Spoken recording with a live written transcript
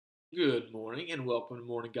Good morning and welcome to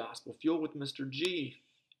Morning Gospel Fuel with Mr. G.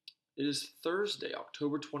 It is Thursday,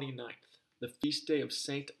 October 29th, the feast day of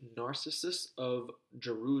Saint Narcissus of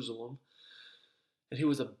Jerusalem. And he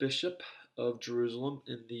was a bishop of Jerusalem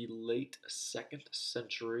in the late 2nd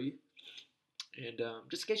century. And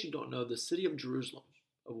just in case you don't know, the city of Jerusalem,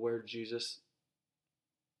 of where Jesus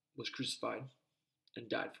was crucified and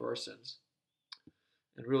died for our sins,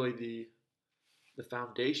 and really the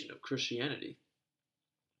foundation of Christianity,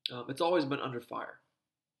 it's always been under fire,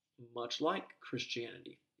 much like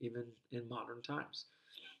Christianity, even in modern times.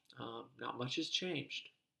 Not much has changed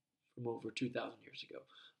from over 2,000 years ago.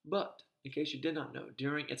 But, in case you did not know,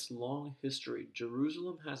 during its long history,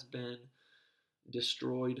 Jerusalem has been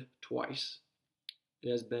destroyed twice.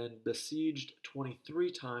 It has been besieged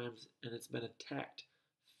 23 times, and it's been attacked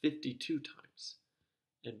 52 times,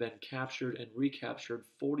 and been captured and recaptured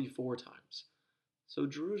 44 times. So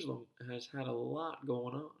Jerusalem has had a lot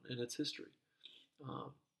going on in its history.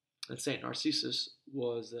 And St. Narcissus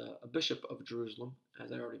was a bishop of Jerusalem,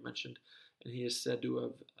 as I already mentioned, and he is said to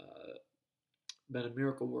have been a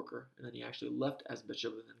miracle worker, and then he actually left as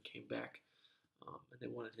bishop and then came back, and they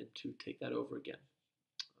wanted him to take that over again.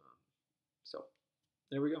 So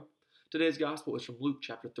there we go. Today's gospel is from Luke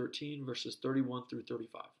chapter 13, verses 31 through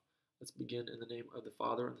 35. Let's begin in the name of the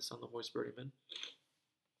Father, and the Son, and the Holy Spirit. Amen.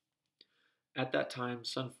 At that time,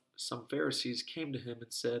 some Pharisees came to him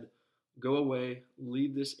and said, "Go away,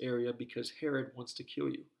 leave this area, because Herod wants to kill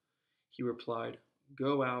you." He replied,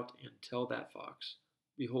 "Go out and tell that fox,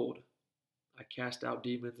 'Behold, I cast out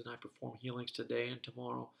demons and I perform healings today and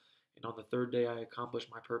tomorrow, and on the third day I accomplish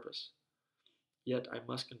my purpose. Yet I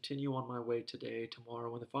must continue on my way today,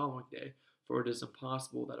 tomorrow, and the following day, for it is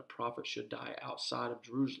impossible that a prophet should die outside of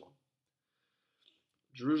Jerusalem.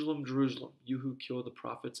 Jerusalem, Jerusalem, you who kill the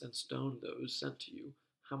prophets and stone those sent to you,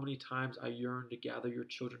 how many times I yearned to gather your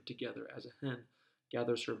children together as a hen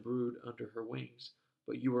gathers her brood under her wings,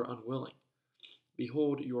 but you were unwilling.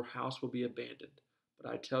 Behold, your house will be abandoned.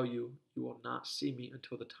 But I tell you, you will not see me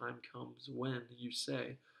until the time comes when you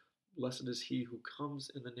say, Blessed is he who comes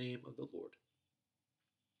in the name of the Lord."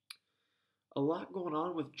 A lot going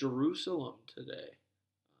on with Jerusalem today,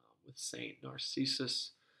 with Saint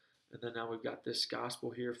Narcissus. And then now we've got this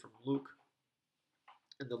gospel here from Luke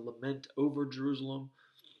and the lament over Jerusalem.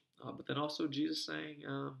 But then also Jesus saying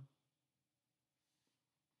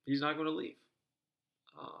he's not going to leave.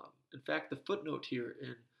 In fact, the footnote here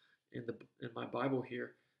in my Bible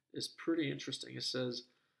here is pretty interesting. It says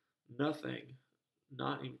nothing,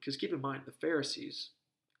 not even, because keep in mind the Pharisees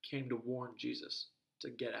came to warn Jesus to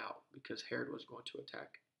get out because Herod was going to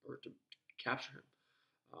attack or to capture him.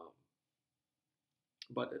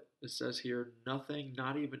 But it says here, nothing,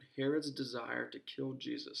 not even Herod's desire to kill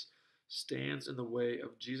Jesus, stands in the way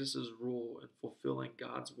of Jesus' rule in fulfilling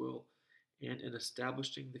God's will and in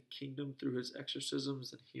establishing the kingdom through his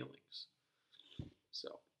exorcisms and healings.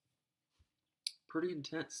 So, pretty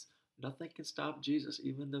intense. Nothing can stop Jesus,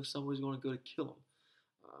 even though somebody's going to go to kill him.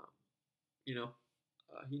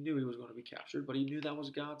 He knew he was going to be captured, but he knew that was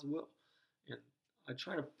God's will. And I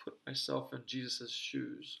try to put myself in Jesus'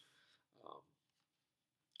 shoes,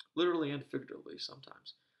 literally and figuratively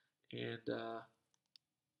sometimes. And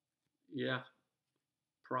yeah,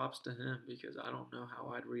 props to him, because I don't know how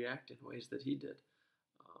I'd react in ways that he did.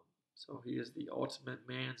 So he is the ultimate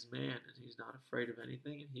man's man, and he's not afraid of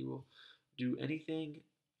anything, and he will do anything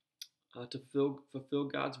to fulfill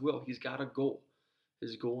God's will. He's got a goal.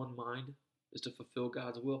 His goal in mind is to fulfill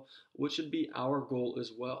God's will, which should be our goal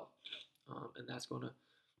as well. And that's going to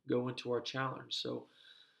go into our challenge. So,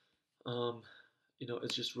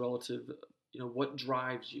 it's just relative. What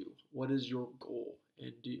drives you? What is your goal?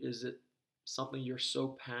 And is it something you're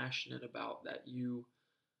so passionate about that you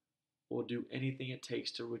will do anything it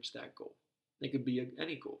takes to reach that goal? It could be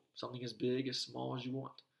any goal, something as big, as small as you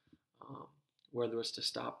want. Whether it's to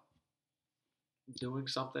stop doing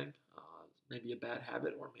something, maybe a bad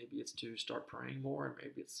habit, or maybe it's to start praying more, or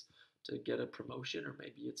maybe it's to get a promotion, or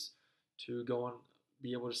maybe it's to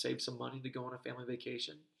be able to save some money to go on a family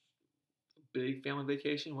vacation. Big family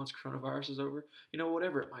vacation once coronavirus is over,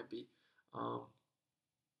 whatever it might be.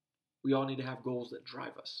 We all need to have goals that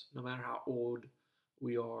drive us, no matter how old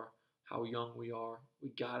we are, how young we are. We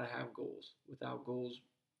gotta have goals. Without goals,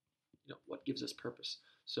 what gives us purpose?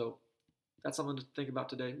 So that's something to think about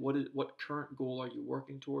today. What current goal are you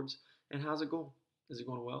working towards, and how's it going? Is it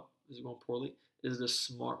going well? Is it going poorly? Is it a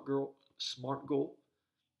smart goal?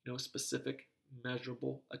 Specific,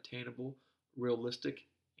 measurable, attainable, realistic,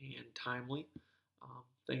 and timely,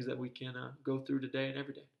 things that we can go through today and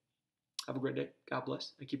every day. Have a great day. God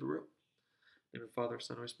bless, and keep it real. In the name of the Father,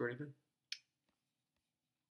 Son, and Holy Spirit. Amen.